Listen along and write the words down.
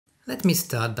Let me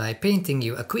start by painting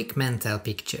you a quick mental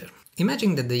picture.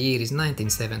 Imagine that the year is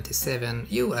 1977,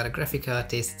 you are a graphic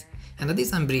artist, and a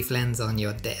design brief lands on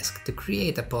your desk to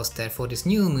create a poster for this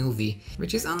new movie,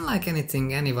 which is unlike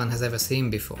anything anyone has ever seen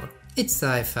before. It's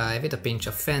sci-fi with a pinch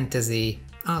of fantasy,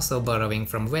 also borrowing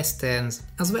from westerns,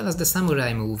 as well as the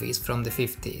samurai movies from the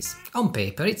 50s. On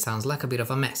paper it sounds like a bit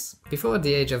of a mess. Before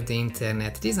the age of the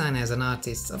internet, designers and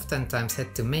artists oftentimes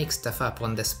had to make stuff up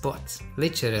on the spot,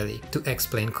 literally, to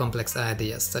explain complex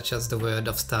ideas such as the world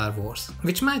of Star Wars,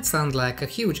 which might sound like a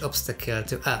huge obstacle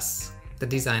to us, the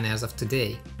designers of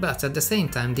today, but at the same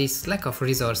time this lack of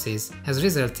resources has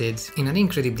resulted in an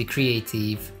incredibly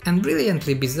creative and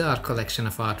brilliantly bizarre collection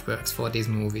of artworks for these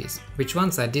movies, which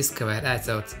once I discovered I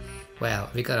thought, well,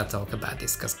 we gotta talk about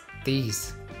this cause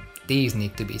these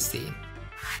need to be seen.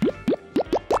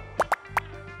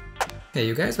 Hey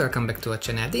you guys, welcome back to our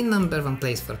channel, the #1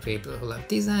 place for people who love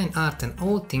design, art and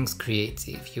all things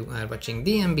creative. You are watching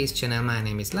DMB's channel, my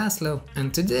name is Laszlo,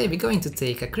 and today we're going to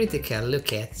take a critical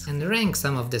look at and rank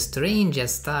some of the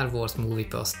strangest Star Wars movie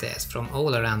posters from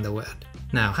all around the world.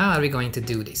 Now, how are we going to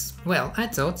do this? Well, I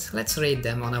thought let's rate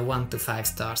them on a 1 to 5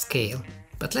 star scale,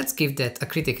 but let's give that a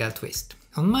critical twist.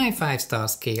 On my 5-star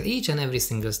scale, each and every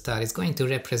single star is going to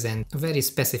represent a very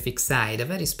specific side, a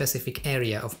very specific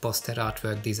area of poster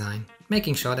artwork design,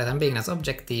 making sure that I'm being as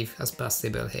objective as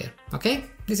possible here. Okay?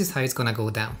 This is how it's gonna go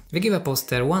down. We give a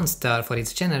poster 1 star for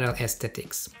its general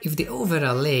aesthetics. If the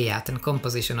overall layout and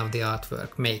composition of the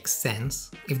artwork makes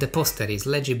sense, if the poster is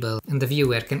legible and the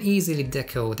viewer can easily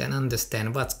decode and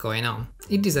understand what's going on,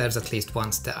 it deserves at least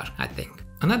 1 star, I think.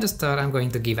 Another star I'm going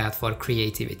to give out for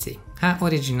creativity. How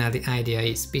original the idea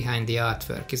is behind the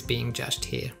artwork is being judged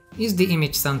here. Is the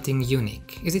image something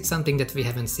unique? Is it something that we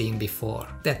haven't seen before?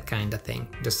 That kind of thing.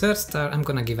 The 3rd star I'm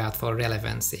gonna give out for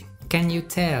relevancy. Can you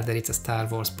tell that it's a Star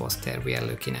Wars poster we are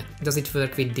looking at? Does it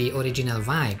work with the original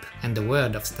vibe and the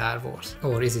world of Star Wars?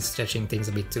 Or is it stretching things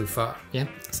a bit too far? Yeah?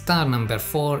 Star number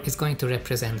 4 is going to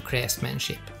represent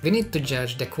craftsmanship. We need to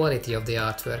judge the quality of the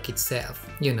artwork itself.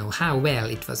 You know, how well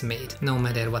it was made, no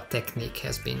matter what technique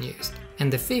has been used.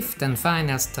 And the 5th and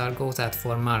final star goes out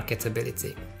for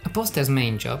marketability. A poster's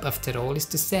main job, after all, is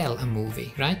to sell a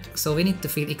movie, right? So we need to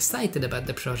feel excited about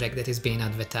the project that is being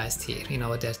advertised here in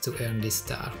order to earn this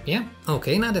star, yeah?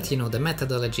 Okay, now that you know the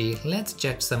methodology, let's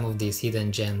judge some of these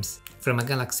hidden gems from a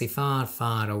galaxy far,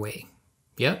 far away.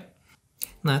 Yep.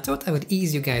 Now I thought I would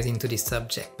ease you guys into this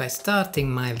subject by starting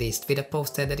my list with a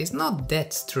poster that is not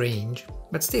that strange,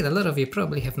 but still a lot of you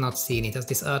probably have not seen it, as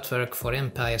this artwork for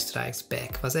Empire Strikes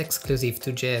Back was exclusive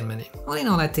to Germany. All in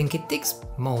all, I think it ticks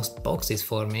most boxes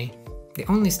for me. The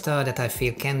only star that I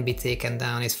feel can be taken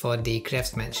down is for the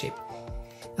craftsmanship,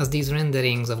 as these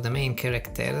renderings of the main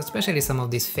characters, especially some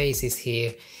of these faces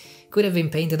here, could have been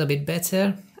painted a bit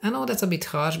better. I know that's a bit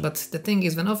harsh, but the thing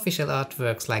is, when official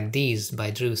artworks like these by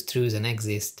Drew Struzan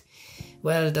exist,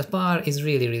 well, the bar is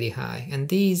really high, and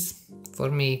these,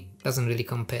 for me, doesn't really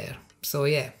compare. So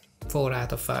yeah, 4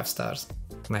 out of 5 stars.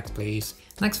 Next please.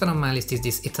 Next one on my list is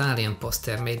this Italian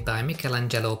poster made by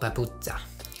Michelangelo Papuzza.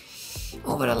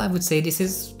 Overall, I would say this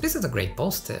is a great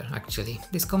poster, actually.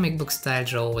 This comic book style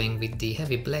drawing with the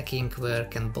heavy black ink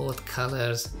work and bold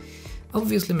colors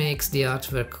obviously makes the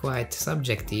artwork quite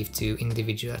subjective to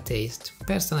individual taste.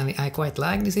 Personally, I quite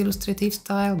like this illustrative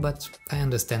style, but I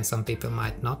understand some people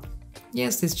might not.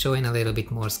 Yes, it's showing a little bit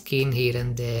more skin here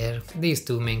and there. These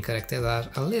 2 main characters are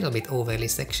a little bit overly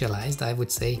sexualized, I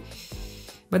would say.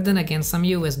 But then again, some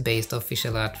US-based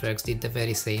official artworks did the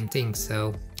very same thing,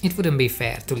 so it wouldn't be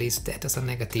fair to list that as a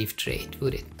negative trait,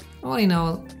 would it? All in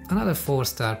all, another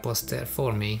 4-star poster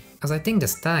for me, as I think the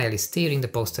style is steering the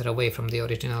poster away from the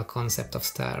original concept of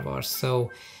Star Wars,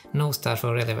 so no star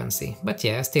for relevancy. But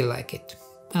yeah, I still like it.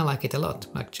 I like it a lot,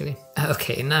 actually.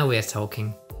 Okay, now we're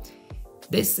talking.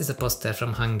 This is a poster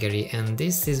from Hungary, and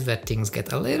this is where things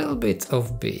get a little bit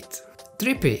offbeat.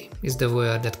 Trippy is the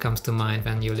word that comes to mind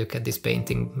when you look at this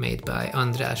painting made by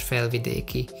András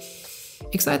Felvidéki.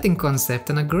 Exciting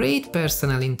concept and a great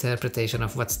personal interpretation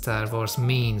of what Star Wars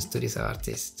means to this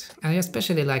artist. I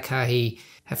especially like how he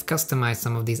have customized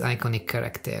some of these iconic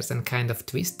characters and kind of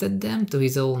twisted them to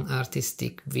his own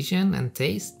artistic vision and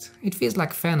taste. It feels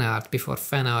like fan art before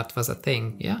fan art was a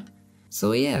thing, yeah?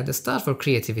 So yeah, the star for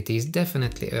creativity is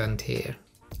definitely earned here.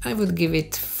 I would give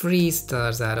it 3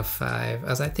 stars out of 5,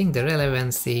 as I think the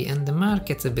relevancy and the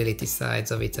marketability sides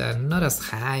of it are not as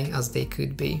high as they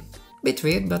could be. Bit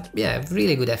weird, but yeah,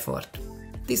 really good effort.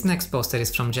 This next poster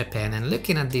is from Japan, and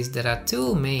looking at this, there are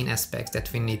 2 main aspects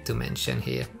that we need to mention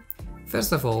here.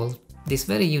 First of all, this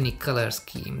very unique color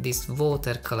scheme, this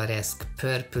watercolor-esque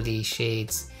purpley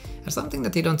shades are something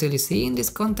that you don't really see in this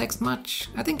context much.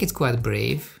 I think it's quite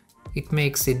brave. It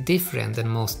makes it different than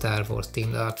most Star Wars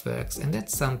themed artworks, and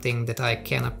that's something that I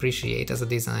can appreciate as a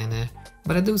designer,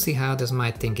 but I do see how others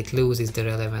might think it loses the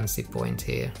relevancy point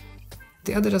here.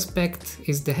 The other aspect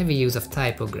is the heavy use of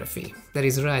typography. There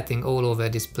is writing all over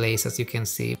this place, as you can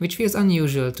see, which feels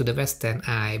unusual to the Western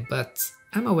eye, but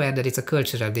I'm aware that it's a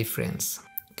cultural difference.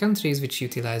 Countries which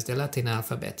utilize the Latin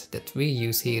alphabet that we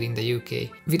use here in the UK,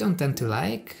 we don't tend to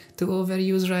like to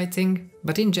overuse writing,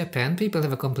 but in Japan people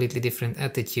have a completely different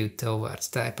attitude towards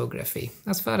typography.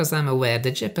 As far as I'm aware, the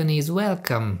Japanese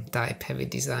welcome type-heavy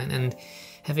design and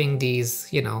having these,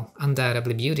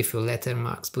 undoubtedly beautiful letter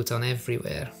marks put on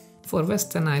everywhere. For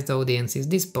westernized audiences,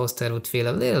 this poster would feel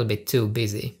a little bit too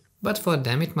busy. But for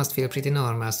them it must feel pretty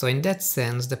normal, so in that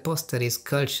sense the poster is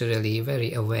culturally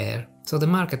very aware. So the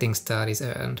marketing star is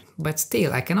earned. But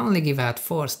still, I can only give out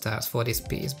 4 stars for this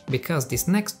piece, because this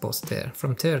next poster,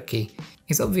 from Turkey,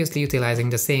 is obviously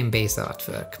utilizing the same base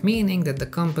artwork, meaning that the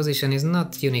composition is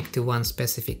not unique to one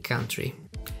specific country.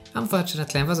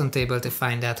 Unfortunately, I wasn't able to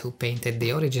find out who painted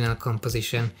the original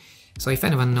composition, so if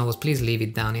anyone knows, please leave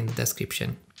it down in the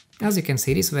description. As you can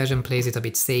see, this version plays it a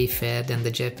bit safer than the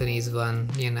Japanese one,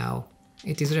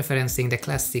 It is referencing the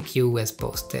classic US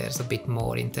posters a bit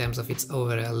more in terms of its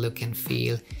overall look and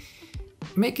feel,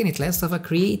 making it less of a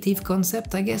creative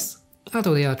concept, I guess.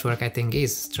 Although the artwork I think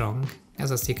is strong,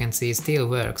 as you can see it still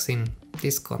works in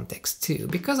this context too.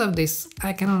 Because of this,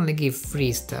 I can only give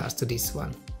 3 stars to this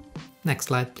one. Next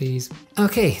slide please.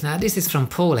 Okay, now this is from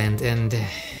Poland and...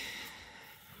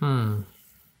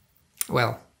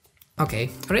 Well...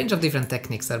 Okay, a range of different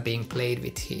techniques are being played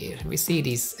with here. We see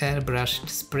this airbrushed,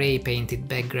 spray-painted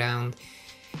background,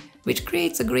 which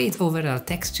creates a great overall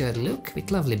textured look with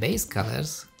lovely base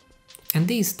colors. And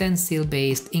these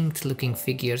stencil-based, inked-looking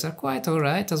figures are quite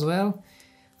alright as well,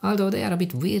 although they are a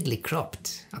bit weirdly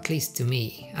cropped, at least to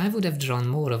me. I would have drawn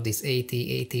more of this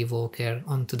AT-AT Walker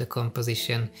onto the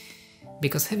composition,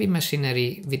 because heavy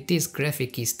machinery with this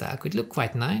graphic-y style could look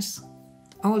quite nice.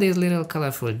 All these little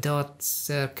colorful dots,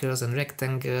 circles and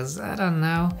rectangles, I don't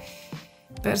know.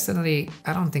 Personally,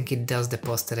 I don't think it does the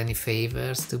poster any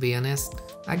favors, to be honest.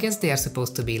 I guess they are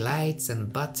supposed to be lights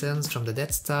and buttons from the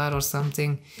Death Star or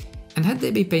something. And had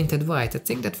they be painted white, I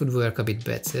think that would work a bit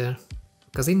better.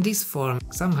 Because in this form,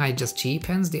 somehow it just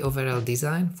cheapens the overall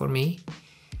design for me.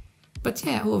 But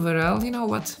yeah, overall, you know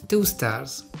what? 2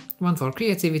 stars. 1 for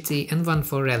creativity and 1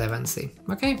 for relevancy,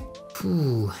 okay?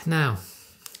 Now...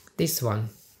 This one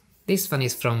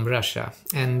is from Russia,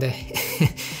 and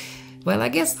well, I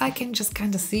guess I can just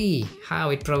kinda see how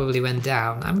it probably went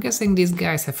down. I'm guessing these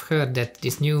guys have heard that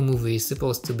this new movie is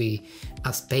supposed to be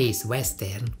a space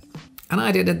western, an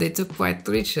idea that they took quite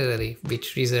literally,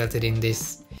 which resulted in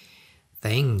this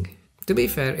thing. To be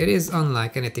fair, it is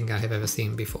unlike anything I have ever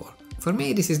seen before. For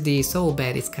me, this is the so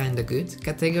bad it's kinda good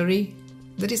category.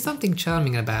 There is something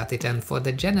charming about it, and for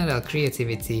the general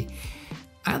creativity,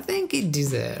 I think it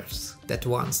deserves that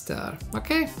 1 star,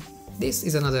 okay? This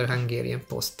is another Hungarian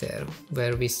poster,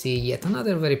 where we see yet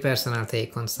another very personal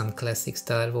take on some classic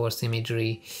Star Wars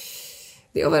imagery.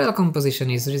 The overall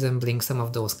composition is resembling some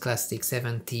of those classic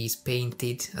 70s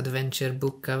painted adventure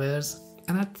book covers,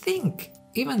 and I think,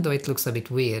 even though it looks a bit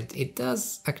weird, it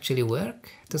does actually work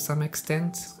to some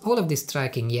extent. All of this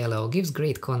striking yellow gives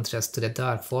great contrast to the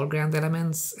dark foreground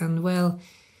elements, and well,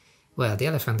 the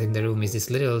elephant in the room is this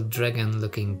little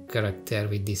dragon-looking character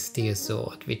with this steel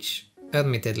sword, which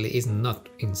admittedly is not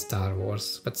in Star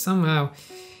Wars, but somehow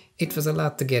it was a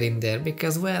lot to get in there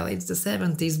because, well, it's the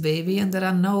 70s baby and there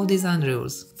are no design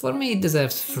rules. For me it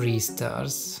deserves 3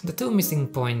 stars. The 2 missing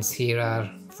points here are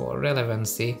for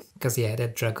relevancy, because yeah,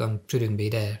 that dragon shouldn't be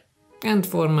there, and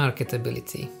for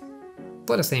marketability.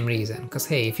 For the same reason, because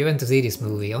hey, if you went to see this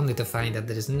movie only to find that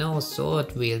there is no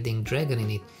sword-wielding dragon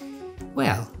in it,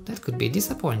 well, that could be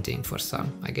disappointing for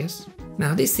some, I guess.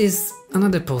 Now this is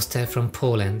another poster from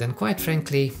Poland, and quite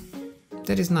frankly,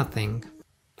 there is nothing,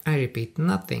 I repeat,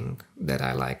 nothing that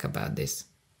I like about this.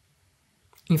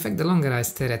 In fact, the longer I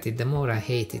stare at it, the more I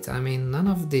hate it. I mean, none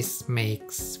of this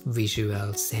makes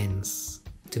visual sense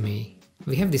to me.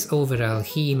 We have this overall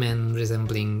He-Man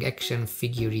resembling action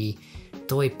figure-y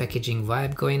toy packaging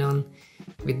vibe going on,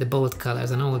 with the bold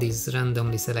colors and all these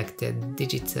randomly selected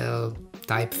digital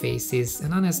typefaces,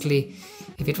 and honestly,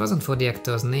 if it wasn't for the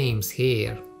actors' names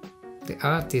here, the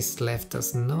artist left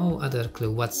us no other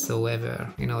clue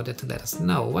whatsoever in order to let us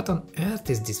know what on earth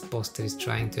is this poster is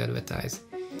trying to advertise.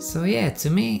 So yeah, to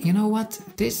me, you know what,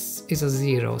 this is a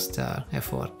 0-star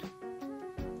effort.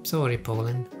 Sorry,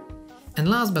 Poland. And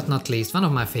last but not least, one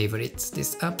of my favorites,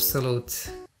 this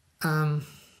absolute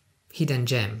hidden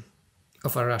gem.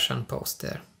 of a Russian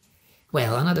poster.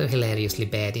 Well, another hilariously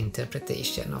bad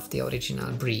interpretation of the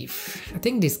original brief. I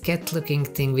think this cat-looking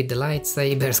thing with the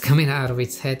lightsabers coming out of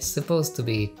its head's supposed to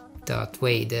be Darth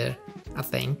Vader, I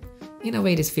think. In a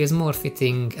way, this feels more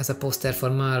fitting as a poster for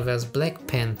Marvel's Black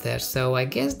Panther, so I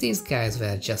guess these guys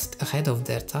were just ahead of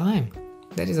their time.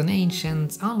 There is an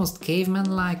ancient, almost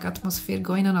caveman-like atmosphere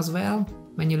going on as well,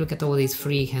 when you look at all these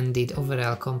free-handed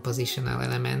overall compositional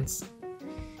elements.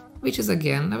 Which is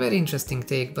again a very interesting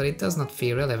take, but it does not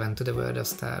feel relevant to the world of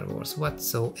Star Wars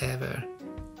whatsoever.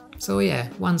 So yeah,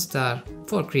 1 star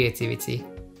for creativity.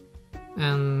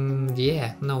 And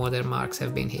yeah, no other marks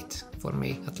have been hit, for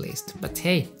me at least. But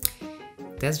hey,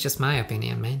 that's just my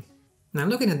opinion, man. Now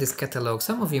looking at this catalog,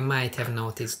 some of you might have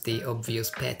noticed the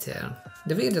obvious pattern.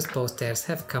 The weirdest posters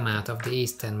have come out of the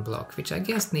Eastern Bloc, which I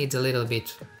guess needs a little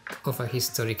bit of a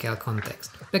historical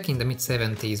context. Back in the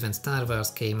mid-70s when Star Wars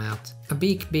came out, a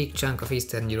big chunk of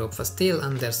Eastern Europe was still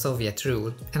under Soviet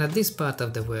rule, and at this part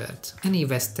of the world, any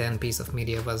Western piece of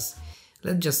media was,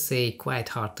 let's just say, quite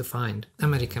hard to find.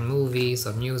 American movies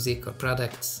or music or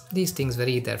products, these things were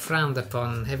either frowned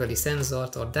upon, heavily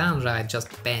censored, or downright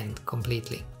just banned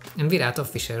completely. And without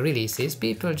official releases,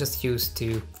 people just used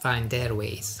to find their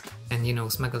ways and, you know,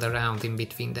 smuggle around in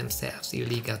between themselves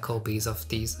illegal copies of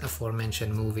these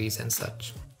aforementioned movies and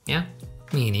such. Yeah?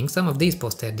 Meaning some of these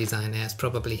poster designers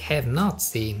probably have not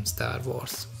seen Star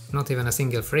Wars. Not even a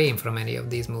single frame from any of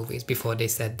these movies before they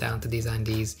sat down to design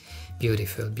these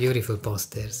beautiful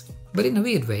posters. But in a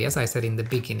weird way, as I said in the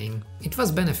beginning, it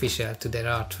was beneficial to their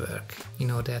artwork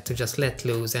in order to just let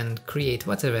loose and create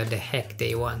whatever the heck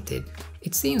they wanted.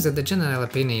 It seems that the general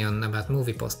opinion about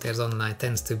movie posters online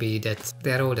tends to be that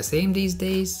they're all the same these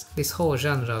days. This whole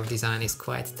genre of design is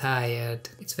quite tired,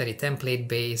 it's very template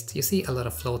based, you see a lot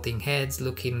of floating heads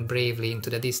looking bravely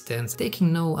into the distance,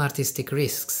 taking no artistic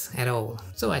risks at all.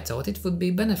 So I thought it would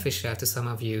be beneficial to some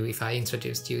of you if I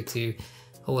introduced you to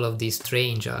all of these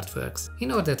strange artworks,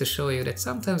 in order to show you that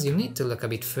sometimes you need to look a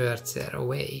bit further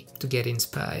away to get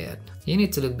inspired. You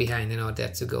need to look behind in order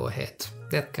to go ahead,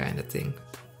 that kind of thing.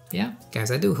 Yeah,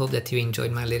 guys, I do hope that you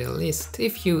enjoyed my little list.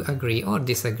 If you agree or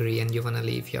disagree and you wanna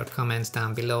leave your comments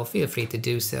down below, feel free to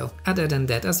do so. Other than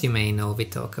that, as you may know, we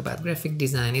talk about graphic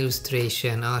design,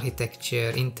 illustration, architecture,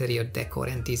 interior decor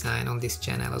and design on this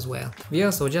channel as well. We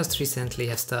also just recently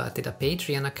have started a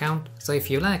Patreon account, so if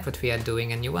you like what we are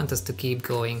doing and you want us to keep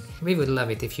going, we would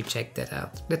love it if you check that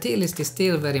out. The tier list is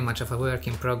still very much of a work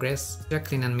in progress.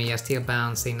 Jacqueline and me are still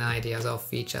bouncing ideas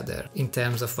off each other in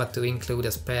terms of what to include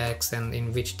as perks and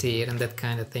in which tier and that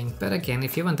kind of thing. But again,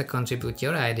 if you want to contribute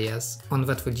your ideas on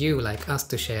what would you like us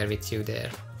to share with you there,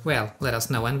 well, let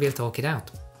us know and we'll talk it out.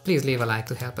 Please leave a like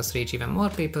to help us reach even more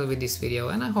people with this video,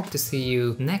 and I hope to see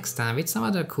you next time with some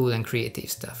other cool and creative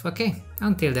stuff, okay?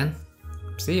 Until then,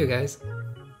 see you guys!